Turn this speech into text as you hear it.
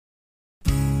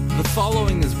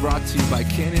following is brought to you by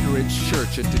Canyon Ridge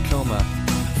Church in Tacoma.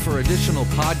 For additional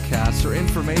podcasts or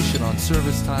information on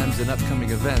service times and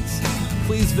upcoming events,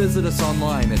 please visit us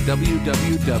online at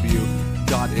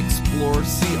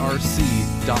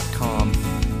www.explorecrc.com.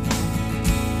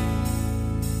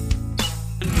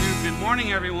 Good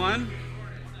morning, everyone.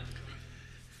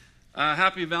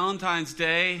 Happy Valentine's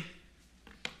Day.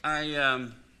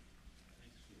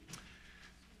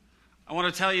 I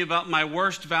want to tell you about my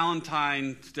worst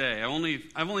Valentine's Day.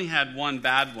 I've only had one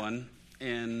bad one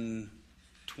in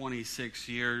 26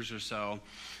 years or so.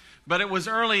 But it was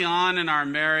early on in our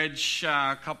marriage,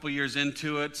 a couple years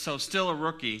into it, so still a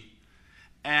rookie.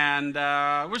 And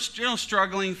we're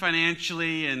struggling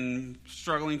financially and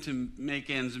struggling to make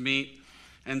ends meet.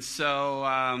 And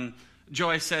so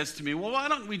Joy says to me, well, why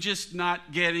don't we just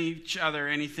not get each other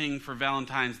anything for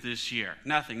Valentine's this year?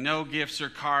 Nothing, no gifts or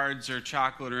cards or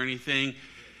chocolate or anything.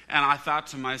 And I thought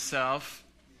to myself,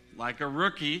 like a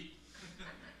rookie,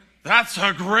 that's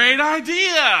a great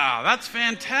idea. That's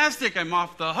fantastic. I'm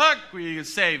off the hook. We can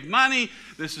save money.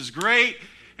 This is great.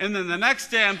 And then the next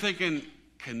day I'm thinking,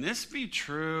 can this be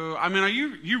true? I mean, are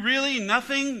you really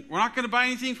nothing? We're not going to buy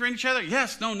anything for each other?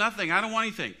 Yes, no, nothing. I don't want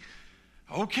anything.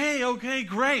 Okay,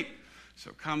 great.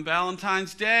 So come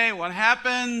Valentine's Day, what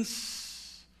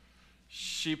happens?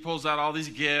 She pulls out all these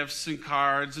gifts and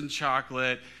cards and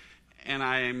chocolate, and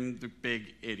I am the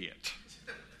big idiot.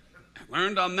 I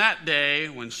learned on that day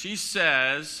when she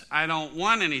says, I don't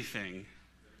want anything,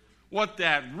 what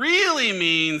that really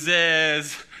means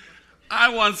is I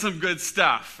want some good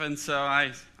stuff. And so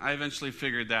I eventually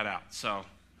figured that out. So,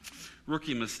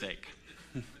 rookie mistake.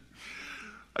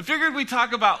 I figured we'd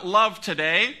talk about love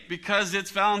today because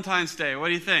it's Valentine's Day. What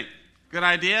do you think? Good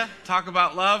idea? Talk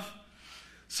about love?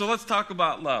 So let's talk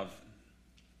about love.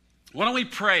 Why don't we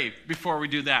pray before we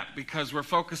do that? Because we're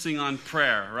focusing on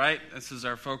prayer, right? This is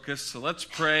our focus. So let's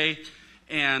pray.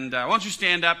 And why don't you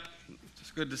stand up?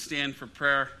 It's good to stand for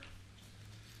prayer.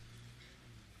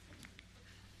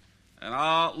 And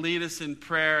I'll lead us in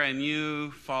prayer and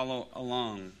you follow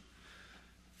along.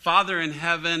 Father in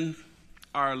heaven,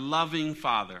 our loving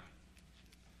Father,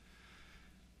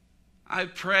 I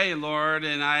pray, Lord,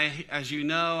 and as you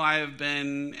know, I have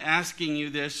been asking you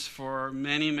this for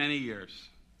many, many years,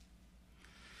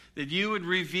 that you would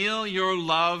reveal your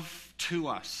love to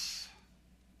us,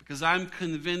 because I'm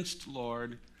convinced,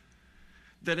 Lord,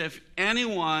 that if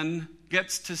anyone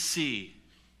gets to see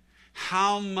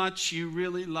how much you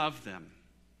really love them,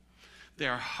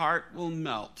 their heart will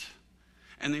melt,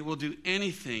 and they will do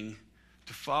anything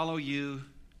to follow you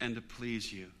and to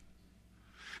please you.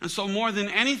 And so more than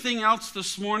anything else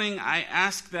this morning, I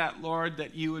ask that, Lord,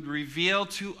 that you would reveal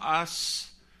to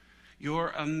us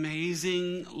your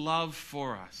amazing love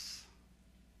for us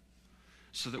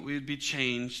so that we would be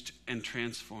changed and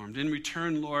transformed. In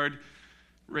return, Lord,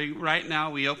 right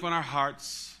now we open our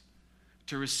hearts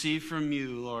to receive from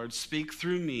you, Lord. Speak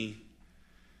through me.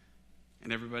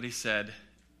 And everybody said,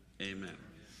 amen.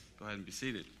 Go ahead and be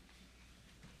seated.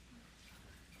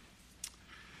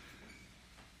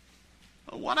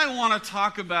 What I want to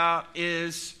talk about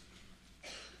is,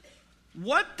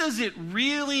 what does it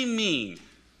really mean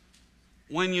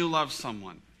when you love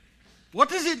someone? What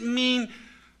does it mean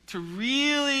to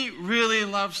really, really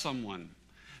love someone?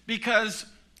 Because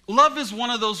love is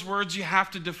one of those words you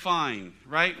have to define,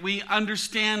 right? We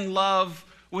understand love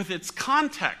with its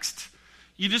context.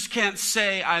 You just can't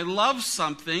say, I love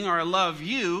something or I love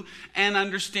you and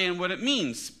understand what it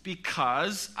means.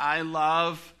 Because I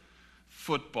love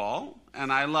football, and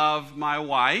I love my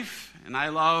wife, and I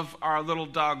love our little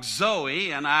dog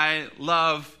Zoe, and I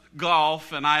love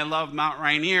golf, and I love Mount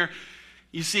Rainier.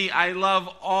 You see, I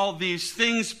love all these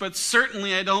things, but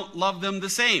certainly I don't love them the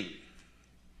same.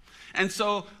 And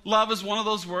so love is one of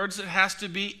those words that has to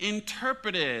be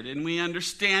interpreted, and we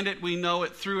understand it, we know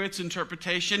it through its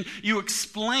interpretation. You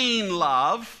explain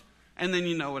love, and then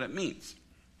you know what it means.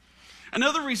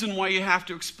 Another reason why you have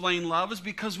to explain love is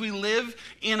because we live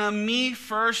in a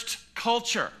me-first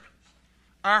culture.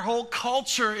 Our whole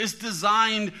culture is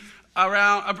designed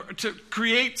around to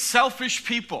create selfish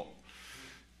people.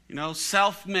 You know,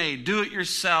 self-made,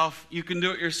 do-it-yourself. You can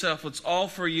do it yourself. It's all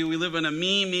for you. We live in a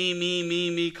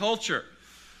me culture.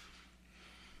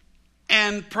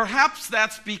 And perhaps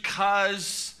that's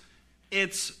because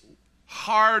it's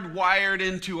hardwired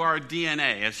into our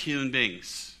DNA as human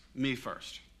beings. Me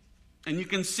first. And you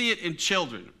can see it in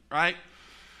children, right?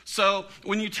 So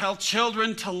when you tell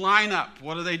children to line up,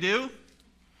 what do?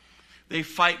 They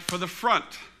fight for the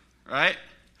front, right?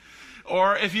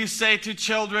 Or if you say to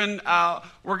children,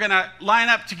 we're going to line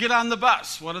up to get on the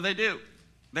bus, what do?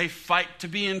 They fight to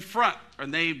be in front, or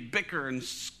they bicker and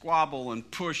squabble and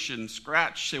push and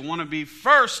scratch. They want to be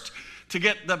first to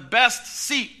get the best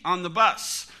seat on the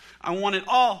bus. I want it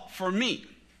all for me.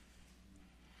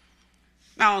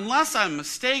 Now, unless I'm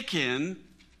mistaken,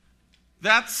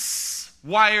 that's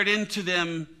wired into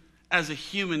them as a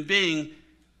human being,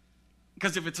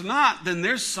 because if it's not, then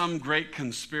there's some great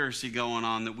conspiracy going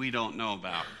on that we don't know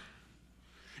about.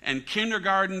 And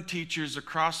kindergarten teachers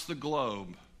across the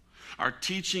globe are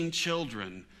teaching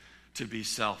children to be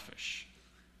selfish.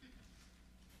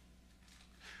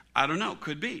 I don't know,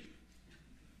 could be.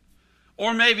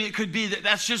 Or maybe it could be that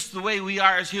that's just the way we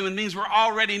are as human beings. We're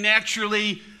already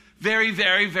naturally very,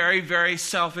 very, very, very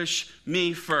selfish,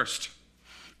 me first.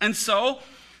 And so,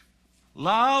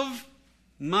 love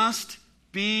must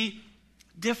be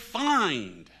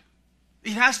defined.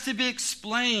 It has to be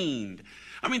explained.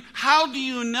 I mean, how do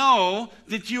you know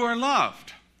that you are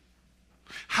loved?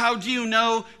 How do you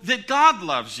know that God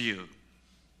loves you?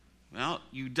 Well,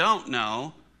 you don't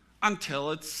know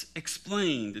until it's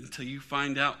explained, until you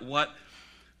find out what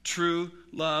true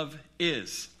love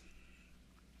is.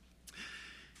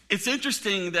 It's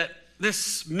interesting that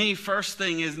this me first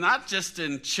thing is not just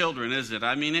in children, is it?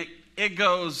 I mean, it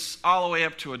goes all the way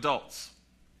up to adults.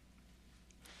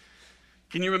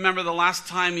 Can you remember the last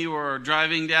time you were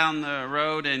driving down the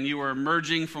road and you were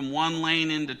merging from one lane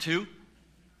into two?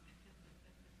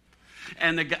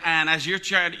 And as you're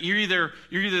either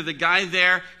the guy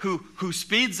there who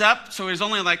speeds up, so he's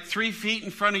only like 3 feet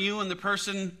in front of you and the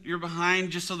person you're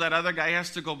behind, just so that other guy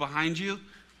has to go behind you,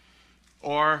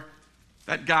 or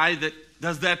that guy that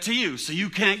does that to you, so you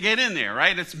can't get in there,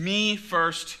 right? It's me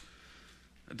first.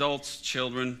 Adults,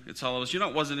 children, it's all of us. You know,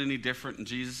 it wasn't any different in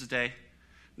Jesus' day.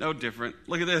 No different.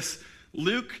 Look at this.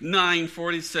 Luke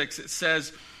 9:46. It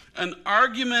says, an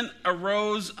argument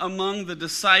arose among the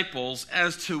disciples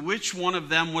as to which one of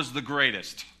them was the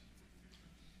greatest.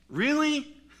 Really?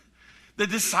 The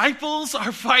disciples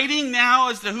are fighting now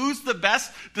as to who's the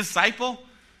best disciple?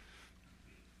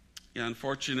 Yeah,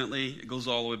 unfortunately, it goes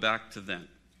all the way back to then.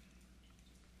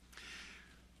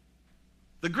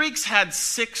 The Greeks had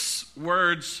 6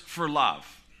 words for love.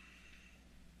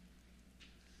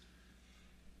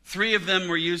 3 of them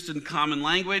were used in common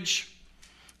language,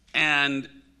 and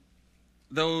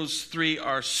those 3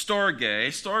 are storge.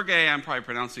 Storge, I'm probably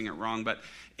pronouncing it wrong, but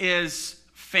is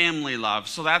family love.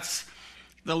 So that's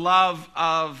the love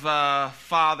of a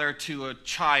father to a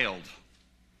child,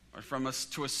 or from us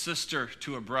to a sister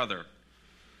to a brother.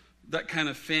 That kind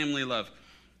of family love.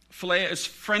 Philia is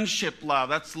friendship love.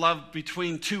 That's love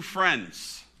between 2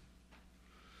 friends.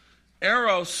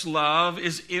 Eros love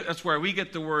that's where we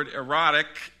get the word erotic.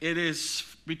 It is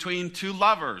between 2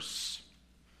 lovers.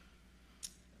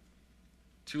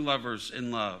 2 lovers in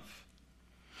love.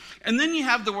 And then you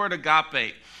have the word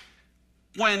agape.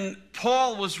 When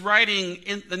Paul was writing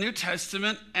in the New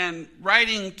Testament and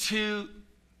writing to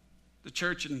the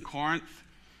church in Corinth,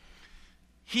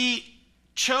 he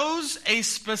chose a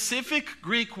specific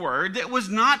Greek word that was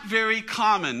not very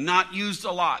common, not used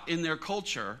a lot in their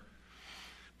culture,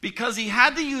 because he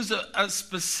had to use a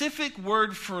specific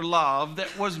word for love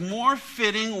that was more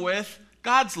fitting with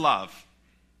God's love.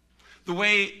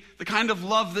 The kind of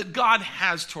love that God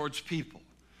has towards people.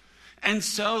 And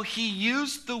so he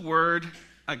used the word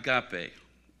agape,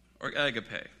 or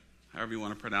agape, however you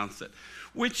want to pronounce it,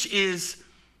 which is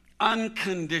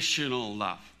unconditional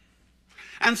love.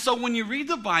 And so when you read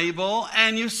the Bible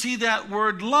and you see that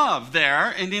word love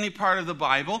there in any part of the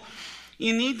Bible,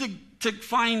 you need to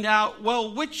find out,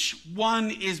 well, which one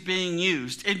is being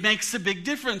used. It makes a big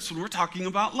difference when we're talking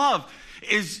about love.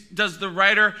 Does the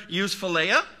writer use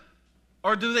philia,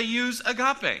 or do they use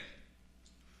agape?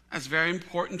 That's very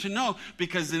important to know,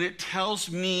 because then it tells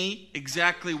me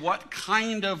exactly what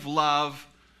kind of love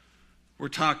we're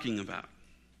talking about.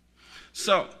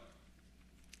 So,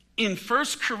 in 1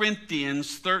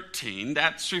 Corinthians 13,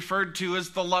 that's referred to as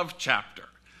the love chapter.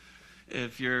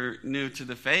 If you're new to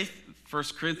the faith, 1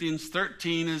 Corinthians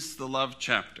 13 is the love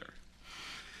chapter.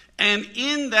 And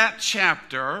in that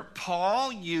chapter,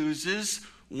 Paul uses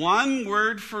one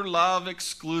word for love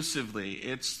exclusively.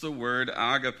 It's the word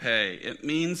agape. It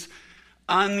means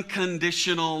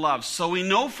unconditional love. So we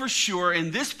know for sure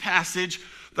in this passage,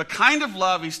 the kind of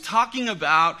love he's talking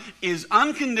about is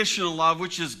unconditional love,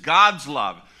 which is God's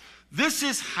love. This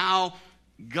is how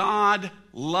God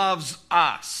loves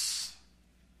us.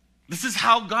 This is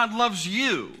how God loves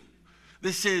you.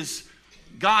 This is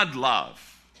God love.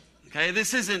 Okay,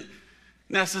 this isn't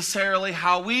necessarily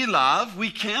how we love. We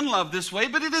can love this way,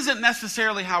 but it isn't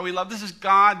necessarily how we love. This is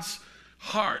God's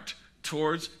heart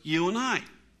towards you and I.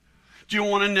 Do you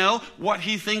want to know what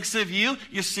he thinks of you?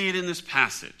 You see it in this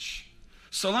passage.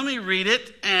 So let me read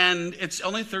it, and it's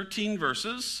only 13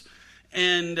 verses,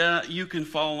 and you can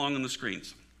follow along on the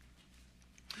screens.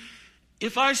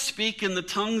 If I speak in the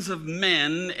tongues of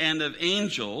men and of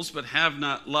angels, but have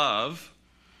not love,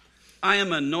 I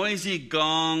am a noisy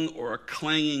gong or a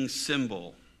clanging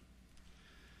cymbal.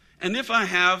 And if I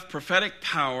have prophetic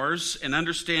powers and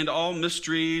understand all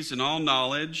mysteries and all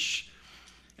knowledge,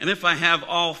 and if I have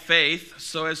all faith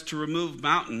so as to remove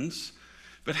mountains,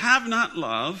 but have not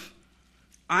love,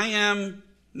 I am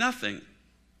nothing.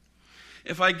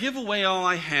 If I give away all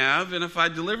I have, and if I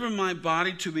deliver my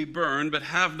body to be burned, but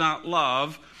have not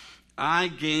love, I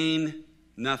gain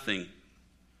nothing.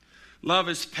 Love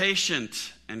is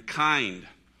patient and kind.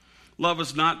 Love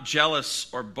is not jealous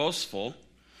or boastful.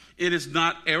 It is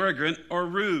not arrogant or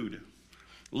rude.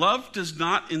 Love does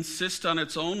not insist on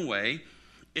its own way.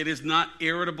 It is not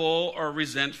irritable or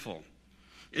resentful.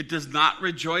 It does not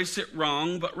rejoice at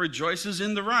wrong, but rejoices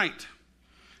in the right.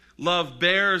 Love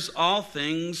bears all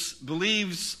things,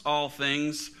 believes all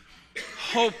things,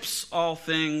 hopes all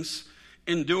things,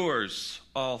 endures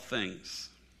all things.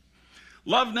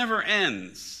 Love never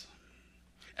ends.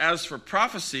 As for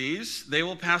prophecies, they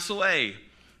will pass away.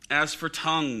 As for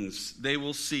tongues, they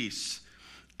will cease.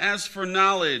 As for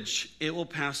knowledge, it will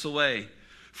pass away.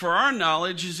 For our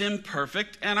knowledge is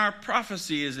imperfect, and our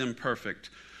prophecy is imperfect.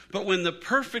 But when the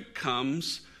perfect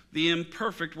comes, the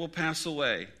imperfect will pass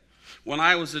away. When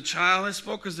I was a child, I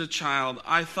spoke as a child.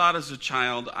 I thought as a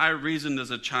child. I reasoned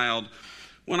as a child.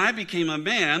 When I became a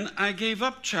man, I gave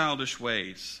up childish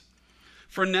ways.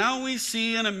 For now we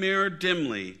see in a mirror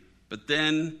dimly, but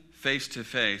then face to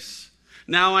face.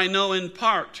 Now I know in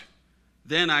part,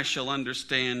 then I shall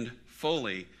understand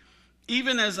fully,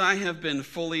 even as I have been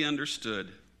fully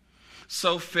understood.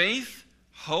 So faith,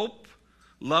 hope,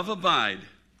 love abide,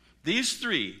 these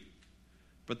three,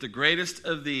 but the greatest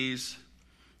of these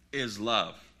is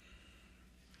love.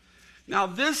 Now,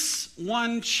 this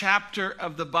one chapter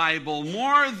of the Bible,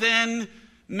 more than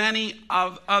many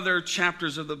of other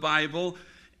chapters of the Bible,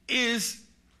 is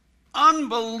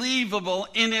unbelievable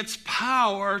in its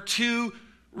power to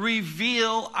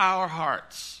reveal our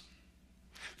hearts.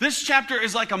 This chapter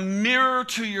is like a mirror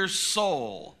to your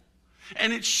soul,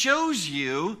 and it shows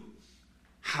you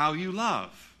how you love.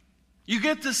 You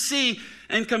get to see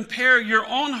and compare your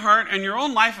own heart and your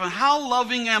own life and how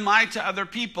loving am I to other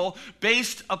people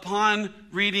based upon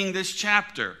reading this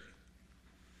chapter.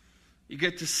 You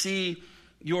get to see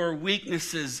your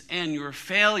weaknesses and your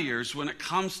failures when it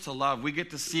comes to love. We get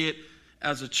to see it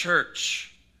as a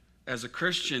church, as a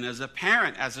Christian, as a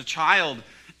parent, as a child,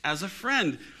 as a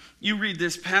friend. You read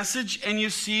this passage and you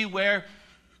see where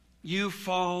you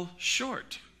fall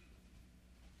short.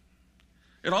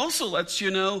 It also lets you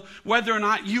know whether or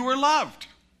not you were loved.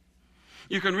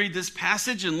 You can read this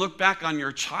passage and look back on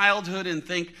your childhood and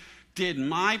think, did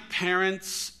my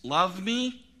parents love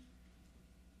me?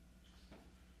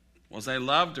 Was I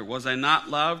loved or was I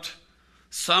not loved?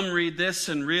 Some read this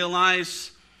and realize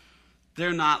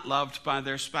they're not loved by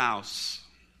their spouse.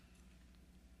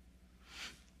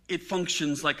 It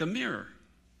functions like a mirror.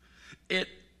 It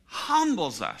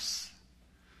humbles us.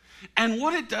 And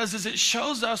what it does is it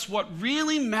shows us what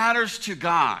really matters to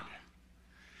God.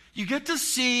 You get to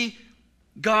see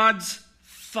God's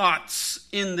thoughts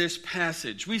in this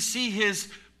passage. We see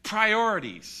his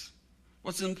priorities,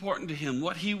 what's important to him,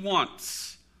 what he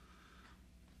wants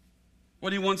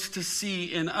to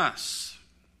see in us.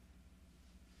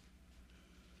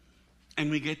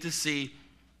 And we get to see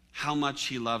how much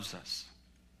he loves us.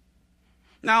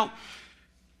 Now,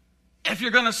 if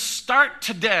you're going to start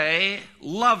today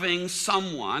loving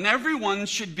someone, everyone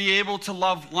should be able to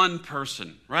love one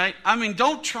person, right? I mean,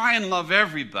 don't try and love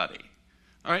everybody,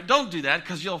 all right? Don't do that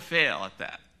because you'll fail at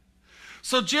that.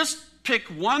 So just pick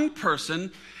one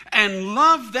person and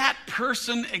love that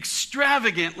person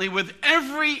extravagantly with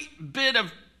every bit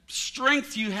of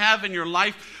strength you have in your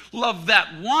life. Love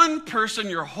that one person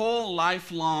your whole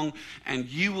life long, and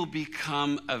you will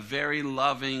become a very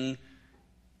loving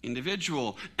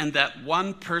individual. And that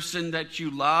one person that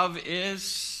you love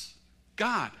is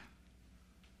God.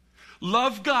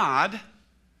 Love God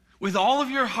with all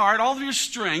of your heart, all of your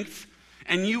strength,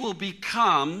 and you will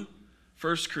become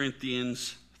 1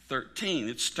 Corinthians 13.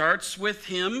 It starts with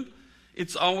him.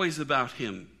 It's always about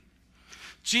him.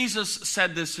 Jesus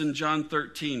said this in John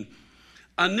 13.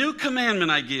 A new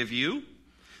commandment I give you,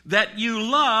 that you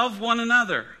love one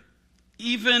another,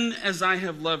 even as I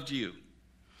have loved you.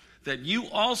 That you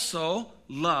also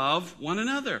love one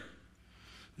another.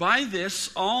 By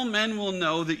this, all men will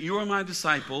know that you are my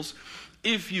disciples,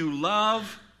 if you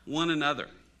love one another.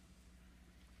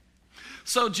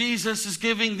 So Jesus is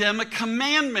giving them a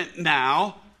commandment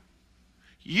now.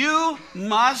 You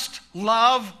must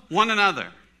love one another.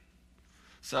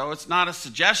 So it's not a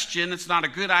suggestion. It's not a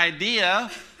good idea.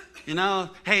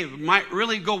 Hey, it might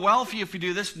really go well for you if you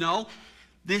do this. No,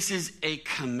 this is a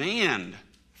command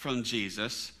from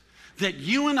Jesus that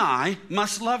you and I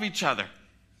must love each other.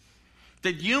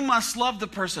 That you must love the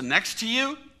person next to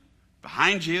you,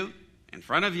 behind you, in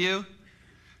front of you.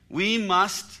 We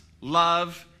must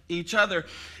love each other.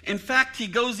 In fact, he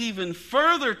goes even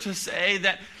further to say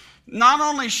that not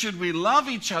only should we love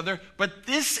each other, but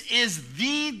this is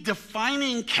the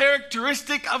defining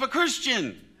characteristic of a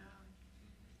Christian.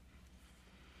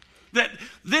 That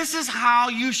this is how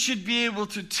you should be able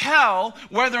to tell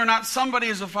whether or not somebody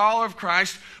is a follower of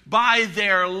Christ by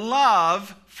their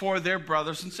love for their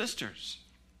brothers and sisters.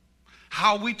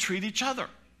 How we treat each other.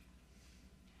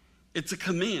 It's a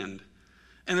command.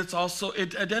 And it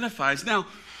identifies. Now,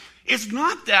 it's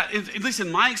not that, at least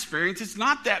in my experience, it's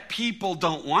not that people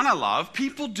don't want to love.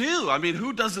 People do. I mean,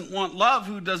 who doesn't want love?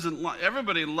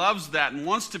 Everybody loves that and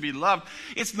wants to be loved.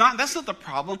 That's not the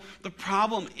problem. The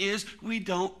problem is we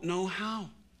don't know how.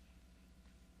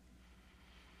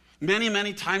 Many,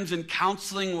 many times in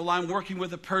counseling, while I'm working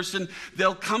with a person,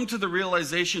 they'll come to the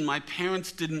realization, my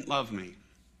parents didn't love me.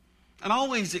 And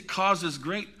always it causes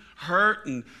great hurt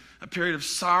and a period of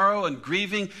sorrow and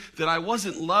grieving that I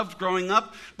wasn't loved growing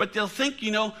up. But they'll think,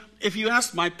 if you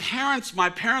ask my parents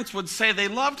would say they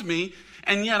loved me,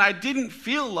 and yet I didn't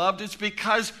feel loved. It's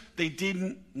because they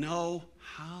didn't know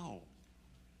how.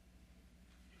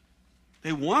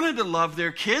 They wanted to love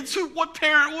their kids. What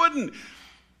parent wouldn't?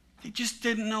 They just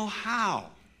didn't know how.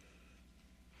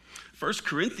 1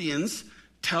 Corinthians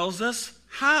tells us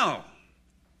how.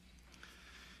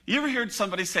 You ever heard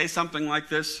somebody say something like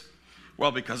this?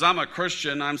 Well, because I'm a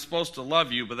Christian, I'm supposed to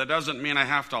love you, but that doesn't mean I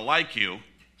have to like you.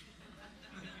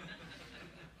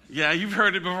 Yeah, you've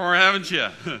heard it before, haven't you?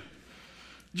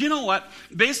 You know what?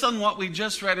 Based on what we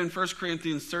just read in 1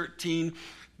 Corinthians 13,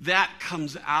 that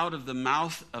comes out of the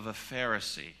mouth of a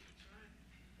Pharisee.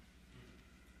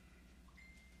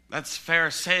 That's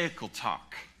Pharisaical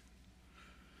talk.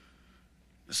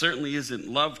 It certainly isn't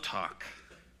love talk.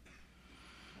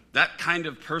 That kind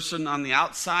of person on the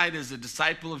outside is a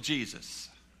disciple of Jesus.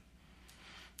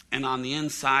 And on the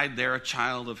inside, they're a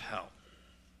child of hell.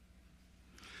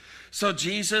 So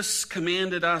Jesus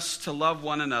commanded us to love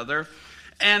one another.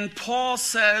 And Paul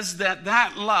says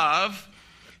that love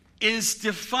is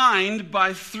defined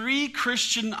by 3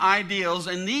 Christian ideals.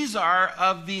 And these are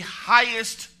of the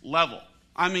highest level.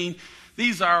 I mean,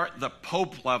 these are the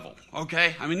Pope level,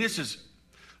 okay? I mean,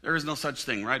 there is no such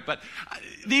thing, right? But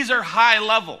these are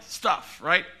high-level stuff,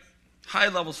 right?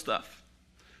 High-level stuff.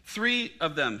 3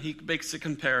 of them, he makes a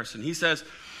comparison. He says,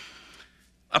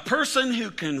 a person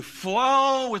who can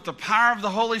flow with the power of the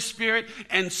Holy Spirit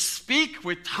and speak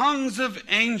with tongues of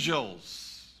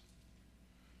angels.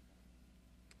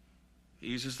 He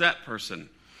uses that person.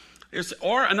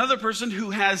 Or another person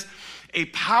who has a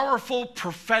powerful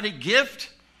prophetic gift.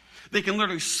 They can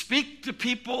literally speak to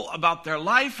people about their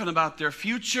life and about their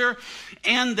future,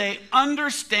 and they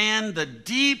understand the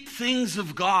deep things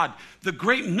of God, the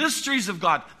great mysteries of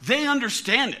God. They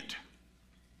understand it.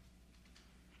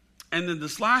 And then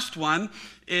this last one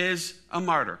is a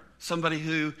martyr, somebody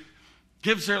who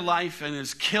gives their life and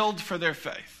is killed for their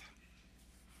faith.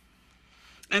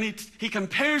 And he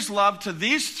compares love to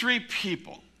these 3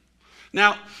 people.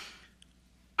 Now,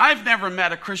 I've never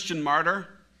met a Christian martyr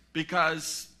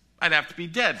because I'd have to be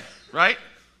dead, right?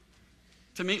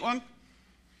 To meet one?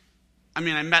 I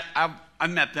mean, I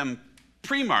met them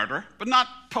pre-martyr, but not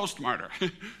post-martyr.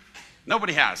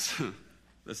 Nobody has.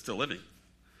 That's still living.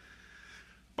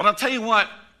 But I'll tell you what,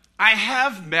 I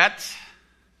have met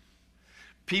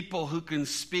people who can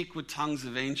speak with tongues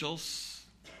of angels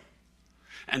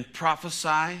and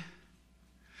prophesy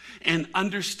and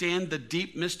understand the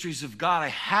deep mysteries of God. I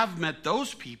have met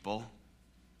those people.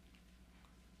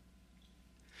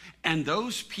 And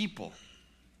those people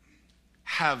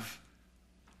have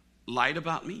lied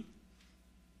about me,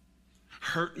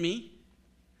 hurt me,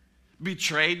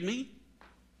 betrayed me,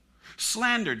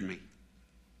 slandered me.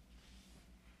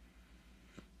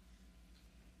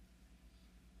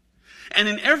 And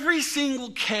in every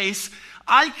single case,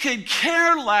 I could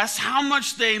care less how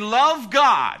much they love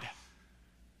God.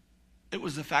 It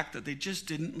was the fact that they just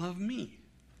didn't love me.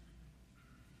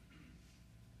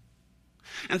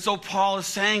 And so Paul is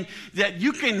saying that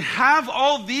you can have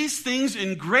all these things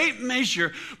in great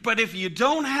measure, but if you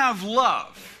don't have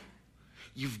love,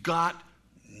 you've got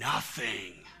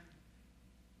nothing.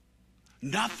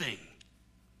 Nothing.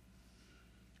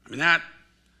 I mean,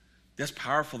 that's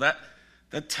powerful.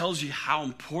 That tells you how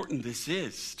important this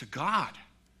is to God.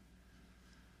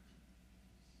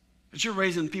 That you're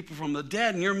raising people from the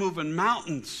dead and you're moving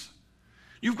mountains.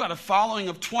 You've got a following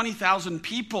of 20,000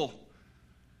 people.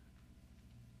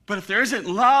 But if there isn't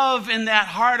love in that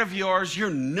heart of yours, you're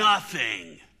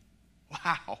nothing.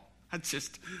 Wow. That's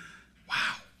just,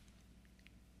 wow.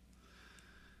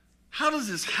 How does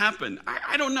this happen?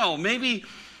 I don't know. Maybe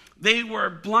they were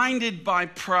blinded by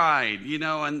pride,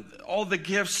 and all the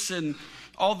gifts and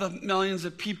all the millions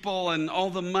of people and all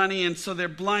the money, and so they're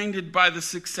blinded by the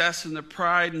success and the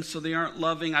pride, and so they aren't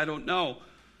loving. I don't know.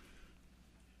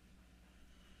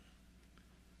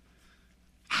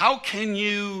 How can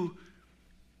you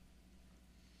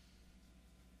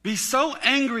be so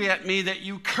angry at me that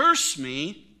you curse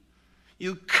me,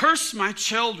 you curse my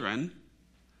children?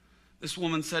 This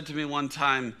woman said to me one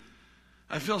time,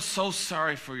 I feel so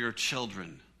sorry for your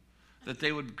children that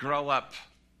they would grow up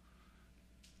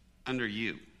under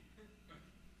you.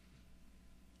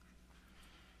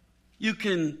 You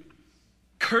can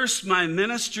curse my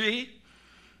ministry.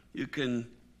 You can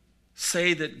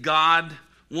say that God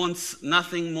wants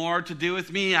nothing more to do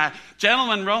with me. A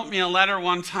gentleman wrote me a letter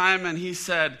one time and he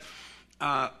said,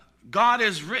 God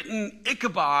has written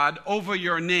Ichabod over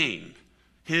your name.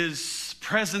 His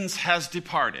presence has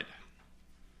departed.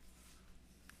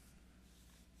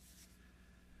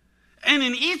 And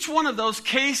in each one of those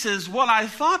cases, what I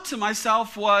thought to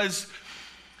myself was,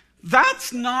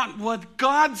 that's not what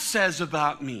God says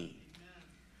about me.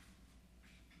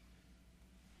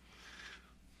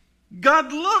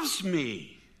 God loves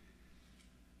me.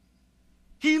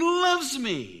 He loves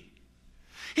me.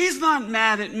 He's not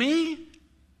mad at me.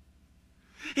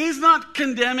 He's not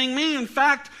condemning me. In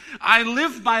fact, I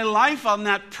live my life on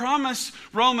that promise,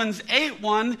 Romans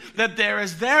 8:1, that there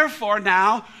is therefore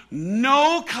now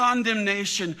no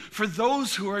condemnation for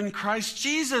those who are in Christ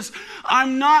Jesus.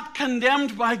 I'm not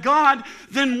condemned by God.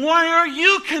 Then why are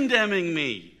you condemning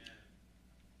me?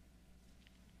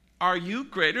 Are you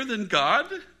greater than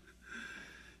God?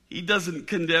 He doesn't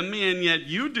condemn me, and yet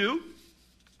you do.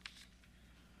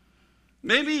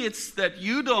 Maybe it's that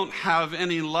you don't have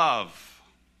any love,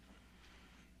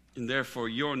 and therefore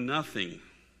you're nothing.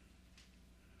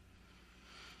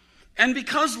 And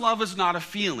because love is not a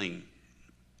feeling,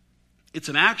 it's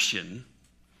an action,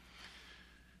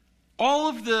 all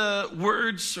of the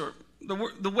words, or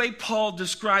the way Paul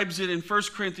describes it in 1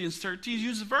 Corinthians 13, he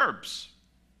uses verbs.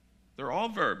 They're all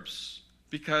verbs,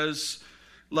 because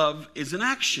love is an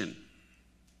action.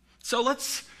 So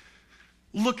let's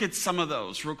look at some of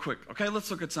those real quick. Okay,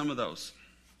 let's look at some of those.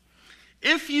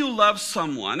 If you love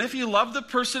someone, if you love the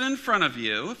person in front of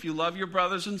you, if you love your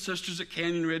brothers and sisters at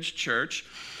Canyon Ridge Church,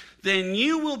 then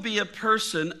you will be a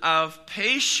person of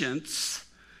patience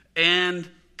and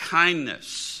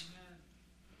kindness.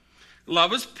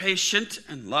 Love is patient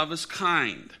and love is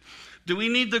kind. Do we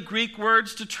need the Greek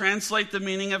words to translate the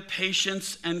meaning of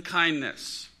patience and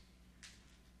kindness?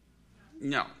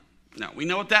 No. We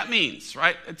know what that means,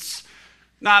 right? It's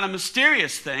not a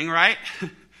mysterious thing, right?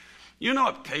 You know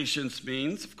what patience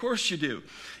means. Of course you do.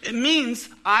 It means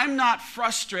I'm not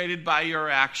frustrated by your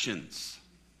actions.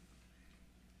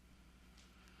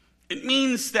 It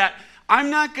means that I'm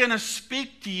not going to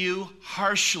speak to you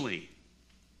harshly.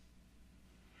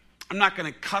 I'm not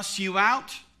going to cuss you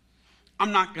out.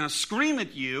 I'm not going to scream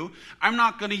at you. I'm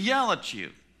not going to yell at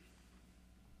you.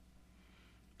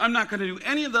 I'm not going to do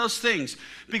any of those things,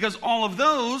 because all of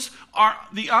those are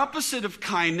the opposite of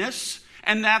kindness,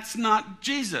 and that's not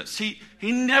Jesus. He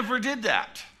never did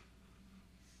that.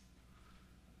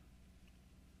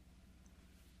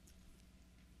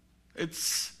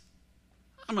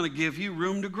 I'm going to give you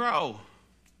room to grow.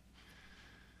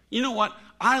 You know what?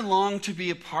 I long to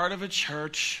be a part of a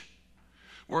church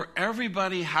where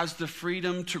everybody has the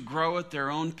freedom to grow at their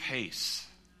own pace.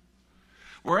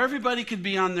 Where everybody could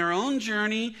be on their own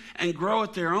journey and grow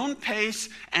at their own pace,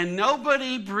 and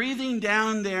nobody breathing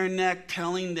down their neck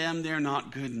telling them they're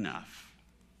not good enough.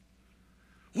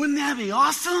 Wouldn't that be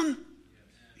awesome?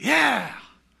 Yeah.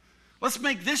 Let's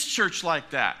make this church like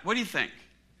that. What do you think?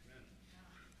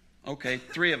 Okay,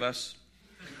 3 of us.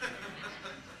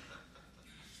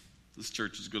 This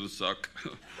church is going to suck.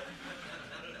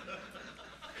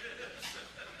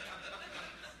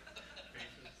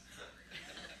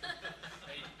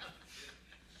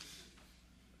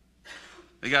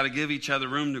 They got to give each other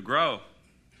room to grow.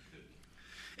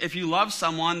 If you love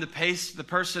someone, the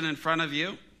person in front of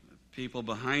you, people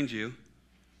behind you,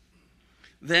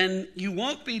 then you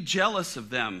won't be jealous of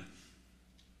them.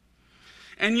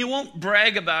 And you won't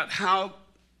brag about how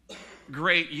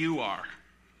great you are.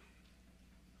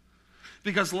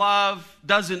 Because love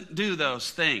doesn't do those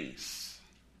things.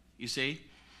 you see?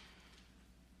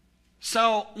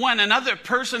 So when another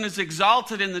person is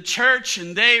exalted in the church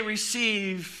and they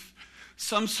receive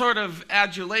some sort of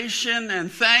adulation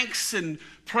and thanks and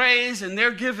praise, and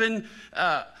they're given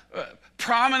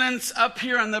prominence up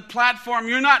here on the platform,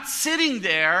 you're not sitting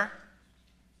there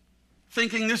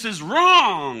thinking this is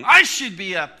wrong. I should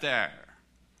be up there.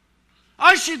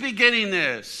 I should be getting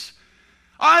this.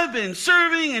 I've been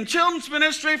serving in children's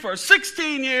ministry for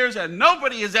 16 years and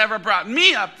nobody has ever brought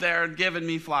me up there and given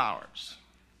me flowers.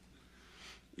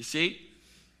 You see,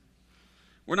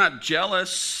 we're not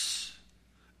jealous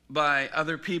by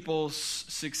other people's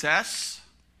success.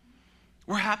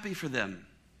 We're happy for them.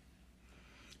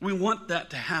 We want that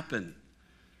to happen.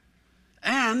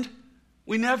 And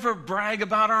we never brag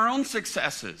about our own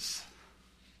successes.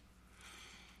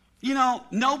 You know,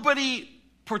 nobody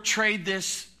portrayed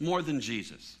this more than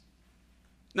Jesus.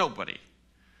 Nobody.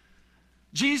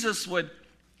 Jesus would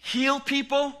heal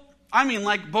people. I mean,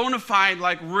 like bona fide,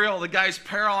 like real. The guy's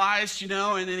paralyzed, you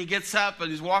know, and then he gets up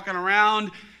and he's walking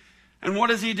around. And what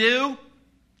does he do?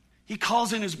 He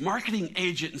calls in his marketing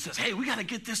agent and says, hey, we got to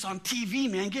get this on TV,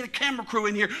 man. Get a camera crew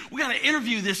in here. We got to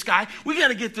interview this guy. We got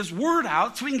to get this word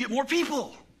out so we can get more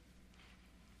people.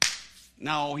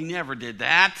 No, he never did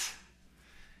that.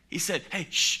 He said, hey,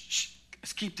 shh,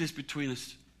 let's keep this between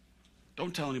us.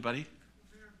 Don't tell anybody.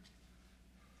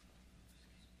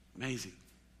 Amazing.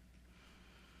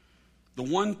 The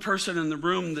one person in the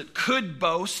room that could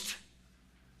boast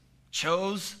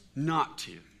chose not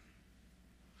to.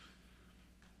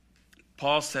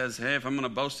 Paul says, hey, if I'm going to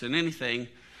boast in anything,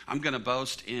 I'm going to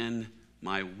boast in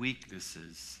my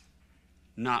weaknesses,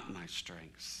 not my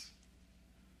strengths.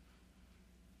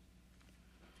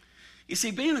 You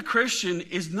see, being a Christian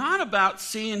is not about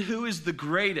seeing who is the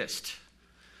greatest.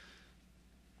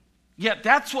 Yet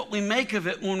that's what we make of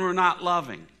it when we're not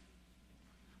loving.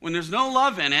 When there's no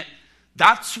love in it,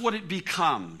 that's what it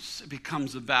becomes. It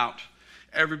becomes about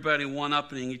everybody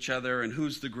one-upping each other and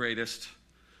who's the greatest.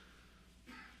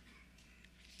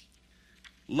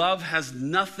 Love has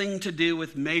nothing to do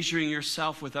with measuring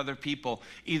yourself with other people,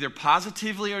 either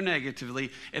positively or negatively.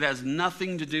 It has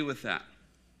nothing to do with that.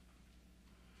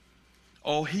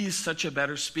 Oh, he's such a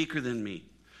better speaker than me.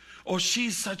 Oh,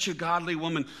 she's such a godly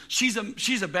woman. She's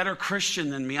a better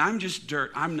Christian than me. I'm just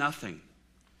dirt. I'm nothing.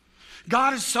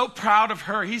 God is so proud of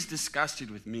her. He's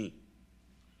disgusted with me.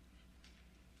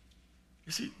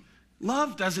 You see,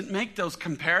 love doesn't make those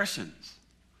comparisons.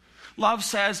 Love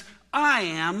says, I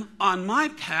am on my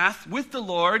path with the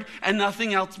Lord and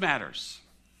nothing else matters.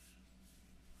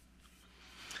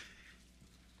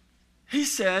 He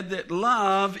said that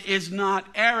love is not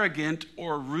arrogant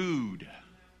or rude.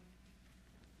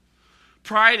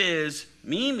 Pride is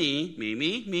me,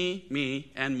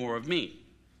 and more of me.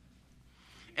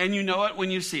 And you know it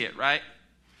when you see it, right?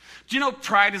 Do you know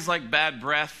pride is like bad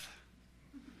breath?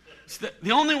 It's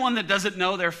the only one that doesn't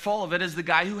know they're full of it is the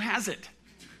guy who has it.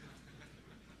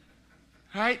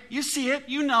 Right? You see it,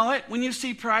 you know it. When you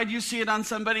see pride, you see it on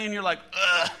somebody and you're like,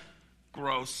 ugh,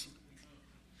 gross.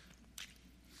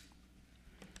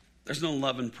 There's no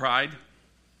love in pride.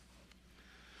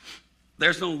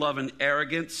 There's no love in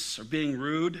arrogance or being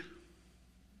rude.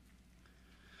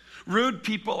 Rude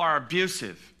people are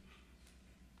abusive.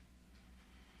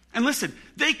 And listen,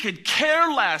 they could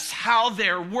care less how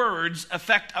their words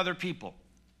affect other people.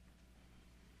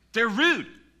 They're rude.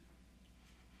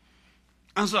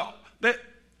 And so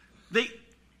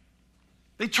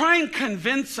they try and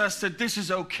convince us that this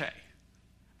is okay.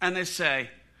 And they say,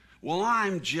 well,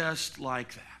 I'm just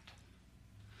like that.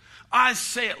 I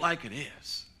say it like it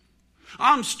is.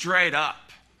 I'm straight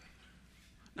up.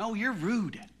 No, you're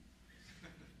rude.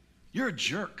 You're a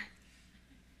jerk.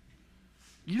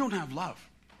 You don't have love.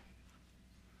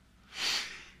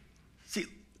 See,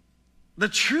 the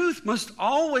truth must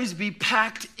always be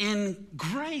packed in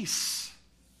grace.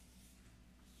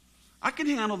 I can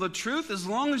handle the truth as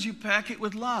long as you pack it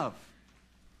with love.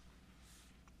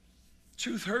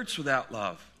 Truth hurts without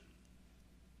love.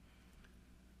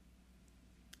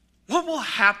 What will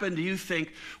happen, do you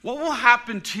think? What will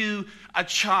happen to a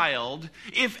child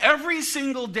if every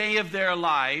single day of their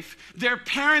life, their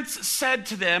parents said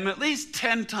to them at least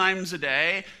 10 times a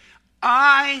day,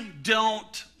 I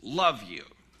don't love you?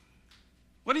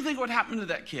 What do you think would happen to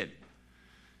that kid?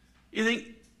 You think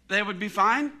they would be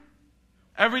fine?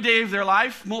 Every day of their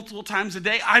life, multiple times a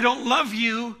day, I don't love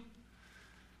you.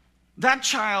 That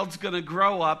child's going to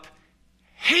grow up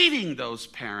hating those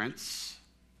parents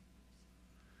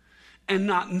and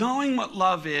not knowing what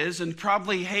love is and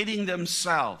probably hating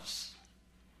themselves.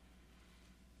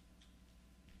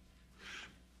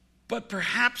 But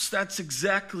perhaps that's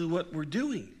exactly what we're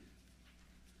doing.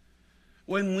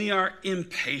 when we are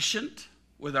impatient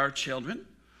with our children,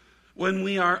 when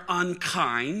we are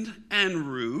unkind and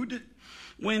rude,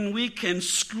 when we can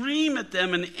scream at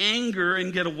them in anger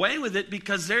and get away with it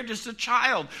because they're just a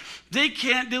child. They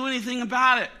can't do anything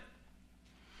about it.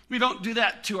 We don't do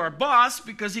that to our boss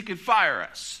because he could fire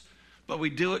us, but we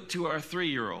do it to our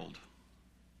 3-year-old.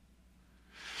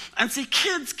 And see,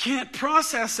 kids can't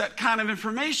process that kind of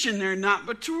information. They're not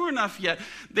mature enough yet.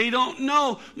 They don't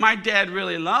know my dad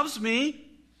really loves me.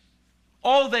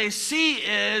 All they see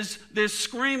is this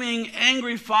screaming,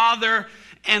 angry father,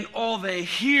 and all they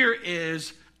hear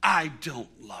is, I don't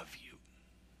love you.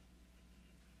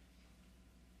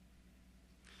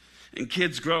 And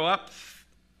kids grow up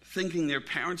thinking their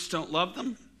parents don't love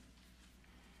them.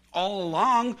 All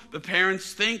along, the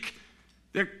parents think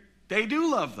they do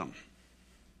love them.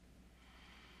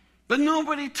 But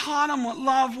nobody taught them what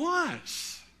love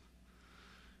was.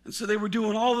 And so they were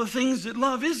doing all the things that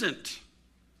love isn't.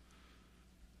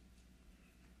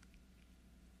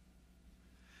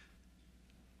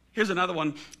 Here's another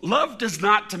one. Love does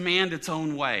not demand its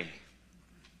own way.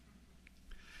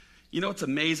 You know what's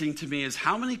amazing to me is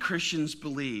how many Christians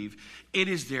believe it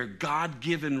is their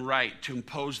God-given right to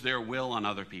impose their will on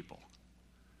other people.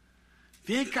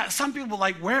 Some people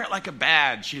wear it like a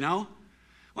badge, you know?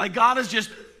 Like God has just,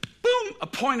 boom,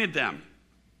 appointed them.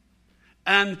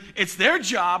 And it's their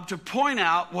job to point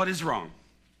out what is wrong.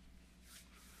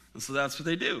 And so that's what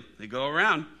they do. They go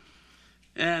around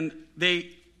and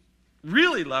they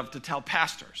really love to tell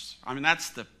pastors. I mean,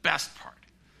 that's the best part.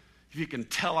 If you can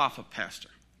tell off a pastor.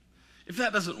 If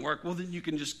that doesn't work, well, then you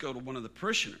can just go to one of the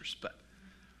parishioners. But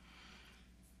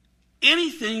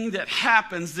anything that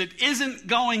happens that isn't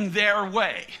going their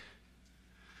way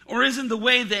or isn't the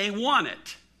way they want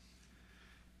it,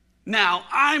 now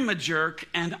I'm a jerk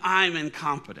and I'm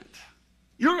incompetent.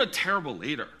 You're a terrible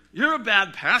leader. You're a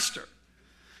bad pastor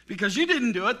because you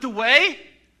didn't do it the way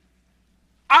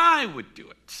I would do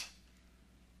it.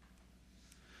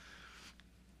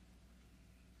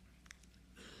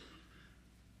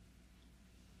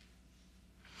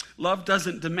 Love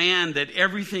doesn't demand that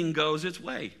everything goes its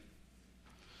way.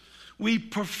 We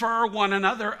prefer one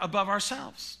another above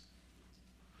ourselves.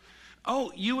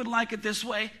 Oh, you would like it this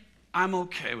way? I'm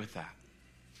okay with that.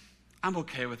 I'm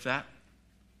okay with that.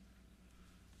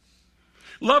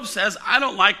 Love says, I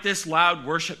don't like this loud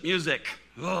worship music.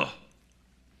 Ugh.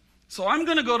 So I'm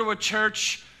going to go to a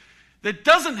church that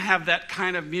doesn't have that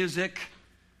kind of music.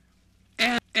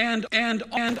 And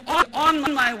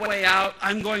on my way out,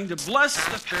 I'm going to bless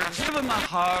the parents, give them a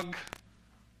hug,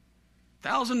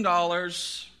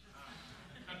 $1,000,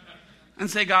 and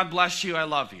say, God bless you, I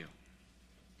love you.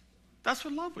 That's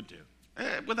what love would do.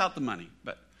 Without the money,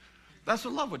 but that's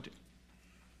what love would do.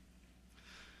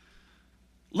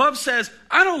 Love says,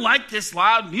 I don't like this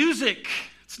loud music.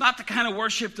 It's not the kind of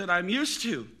worship that I'm used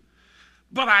to.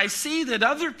 But I see that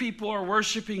other people are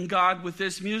worshiping God with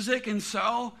this music, and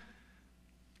so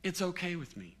it's okay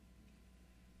with me.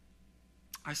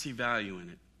 I see value in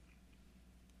it.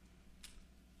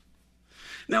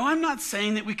 Now, I'm not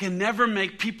saying that we can never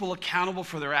make people accountable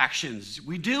for their actions.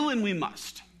 We do and we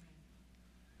must.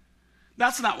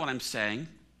 That's not what I'm saying.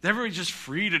 Everybody's just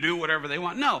free to do whatever they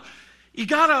want. No, you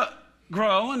got to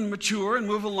grow and mature and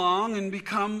move along and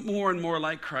become more and more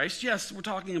like Christ. Yes, we're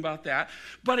talking about that.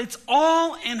 But it's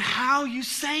all in how you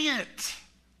say it.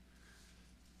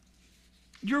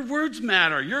 Your words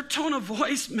matter. Your tone of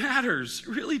voice matters. It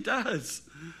really does.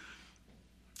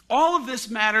 All of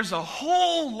this matters a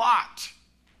whole lot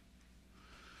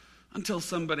until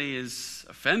somebody is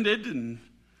offended, and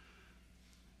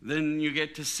then you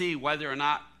get to see whether or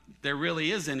not there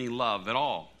really is any love at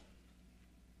all.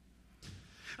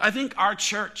 I think our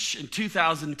church in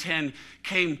 2010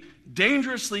 came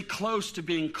dangerously close to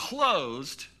being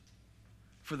closed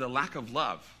for the lack of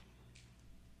love.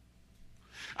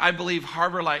 I believe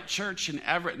Harbor Light Church in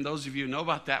Everett, and those of you who know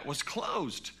about that, was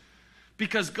closed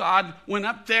because God went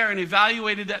up there and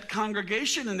evaluated that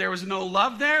congregation and there was no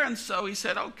love there, and so he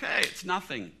said, okay, it's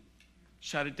nothing.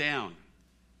 Shut it down.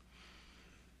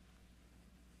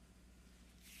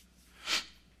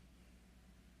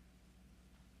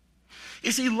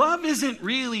 You see, love isn't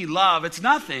really love. It's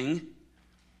nothing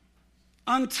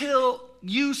until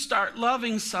you start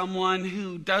loving someone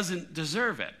who doesn't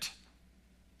deserve it.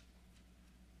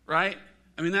 Right?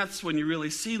 I mean, that's when you really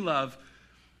see love.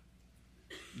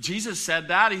 Jesus said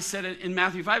that. He said it in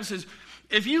Matthew 5. He says,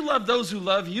 if you love those who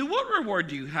love you, what reward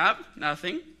do you have?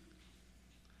 Nothing.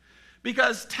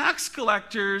 Because tax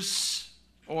collectors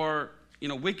or,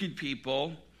 wicked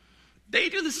people, they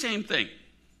do the same thing.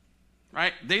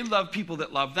 Right? They love people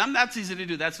that love them. That's easy to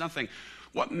do. That's nothing.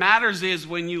 What matters is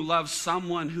when you love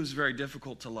someone who's very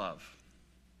difficult to love.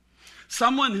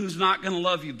 Someone who's not going to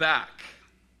love you back.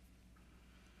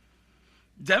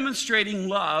 Demonstrating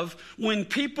love when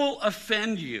people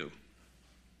offend you.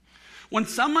 When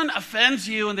someone offends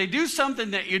you and they do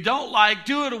something that you don't like,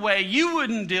 do it a way you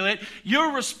wouldn't do it,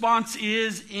 your response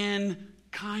is in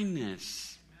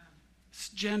kindness. It's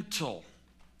gentle.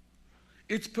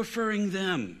 It's preferring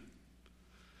them.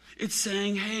 It's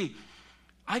saying, hey,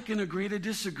 I can agree to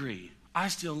disagree. I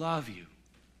still love you.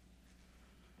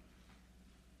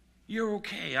 You're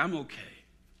okay. I'm okay.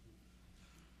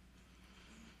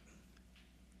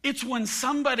 It's when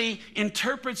somebody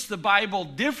interprets the Bible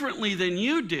differently than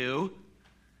you do,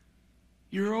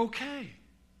 you're okay.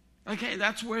 Okay,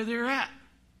 that's where they're at.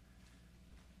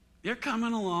 They're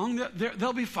coming along.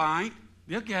 They'll be fine.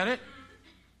 They'll get it.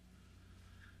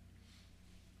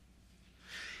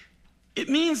 It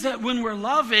means that when we're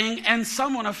loving and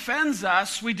someone offends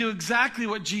us, we do exactly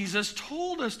what Jesus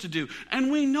told us to do.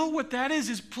 And we know what that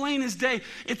is plain as day.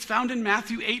 It's found in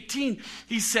Matthew 18.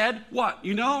 He said, what?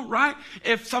 You know, right?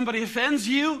 If somebody offends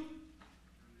you,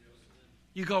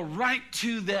 you go right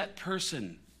to that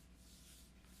person.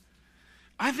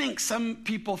 I think some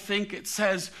people think it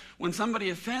says when somebody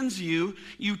offends you,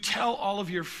 you tell all of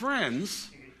your friends.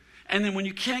 And then when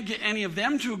you can't get any of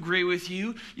them to agree with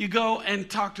you, you go and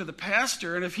talk to the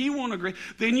pastor. And if he won't agree,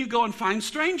 then you go and find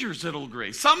strangers that'll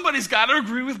agree. Somebody's got to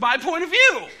agree with my point of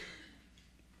view.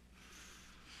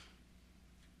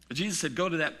 But Jesus said, go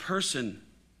to that person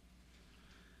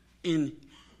in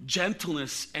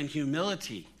gentleness and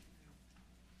humility.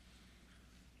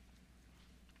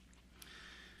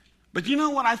 But you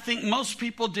know what I think most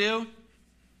people do?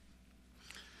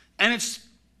 And it's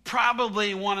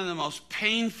probably one of the most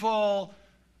painful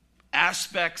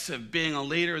aspects of being a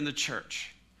leader in the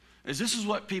church, is this is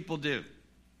what people do.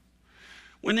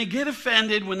 When they get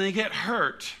offended, when they get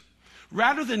hurt,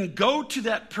 rather than go to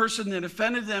that person that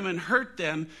offended them and hurt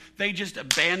them, they just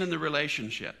abandon the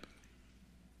relationship.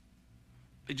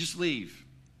 They just leave.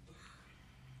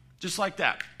 Just like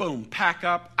that. Boom, pack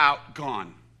up, out,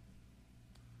 gone.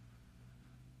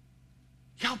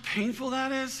 You know how painful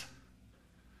that is?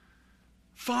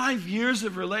 5 years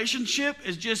of relationship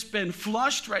has just been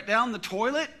flushed right down the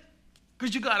toilet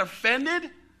because you got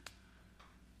offended.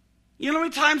 You know how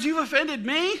many times you've offended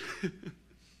me?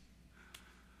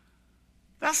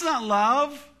 That's not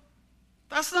love.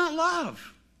 That's not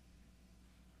love.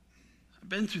 I've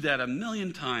been through that a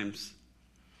million times.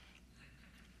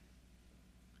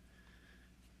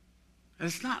 And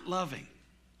it's not loving.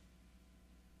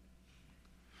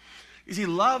 You see,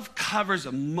 love covers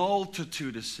a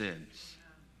multitude of sins.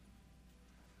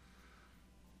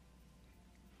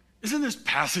 Isn't this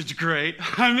passage great?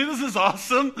 I mean, this is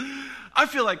awesome. I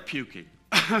feel like puking.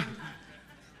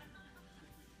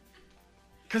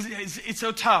 Because it's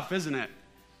so tough, isn't it?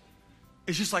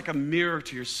 It's just like a mirror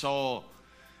to your soul.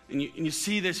 And you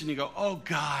see this and you go, oh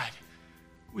God,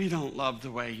 we don't love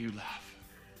the way you love.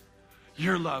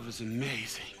 Your love is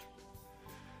amazing.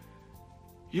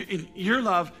 In your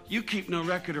love, you keep no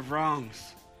record of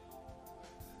wrongs.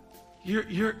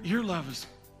 Your love is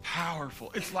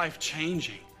powerful. It's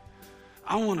life-changing.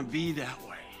 I want to be that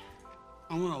way.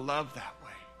 I want to love that way.